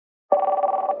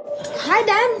Hi,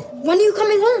 Dad. When are you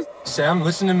coming home? Sam,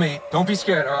 listen to me. Don't be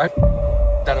scared, all right?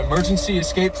 That emergency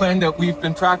escape plan that we've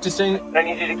been practicing, I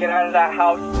need you to get out of that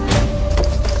house.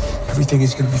 Everything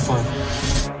is gonna be fine.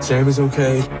 Sam is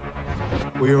okay.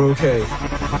 We are okay.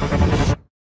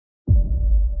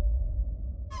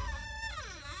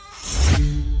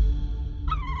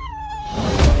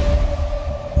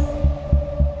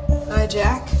 Hi,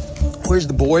 Jack. Where's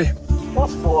the boy? What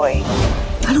boy?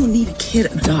 I don't need a kid,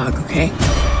 a dog, okay?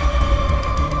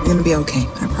 You're gonna be okay,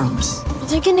 I promise. Are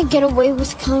they gonna get away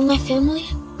with killing my family?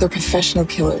 They're professional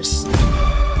killers.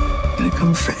 They're gonna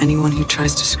come for anyone who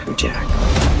tries to screw Jack.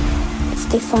 If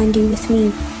they find you with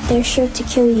me, they're sure to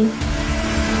kill you.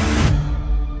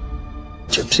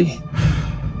 Gypsy,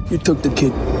 you took the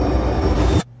kid.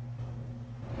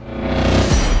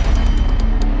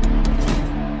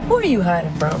 Who are you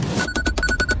hiding from?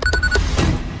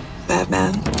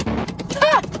 Batman.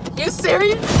 You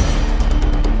serious?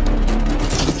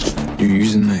 You're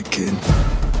using that kid.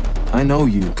 I know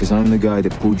you, because I'm the guy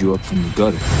that pulled you up from the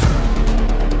gutter.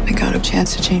 I got a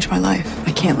chance to change my life.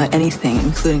 I can't let anything,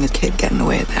 including a kid, get in the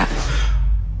way of that.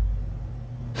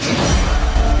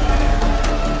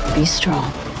 Be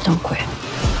strong. Don't quit.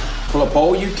 Pull up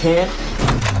all you can.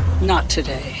 Not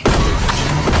today.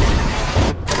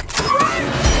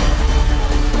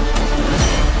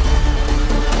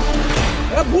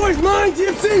 That boy's mine,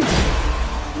 Gypsy!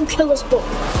 You kill us both.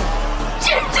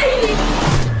 Gypsy!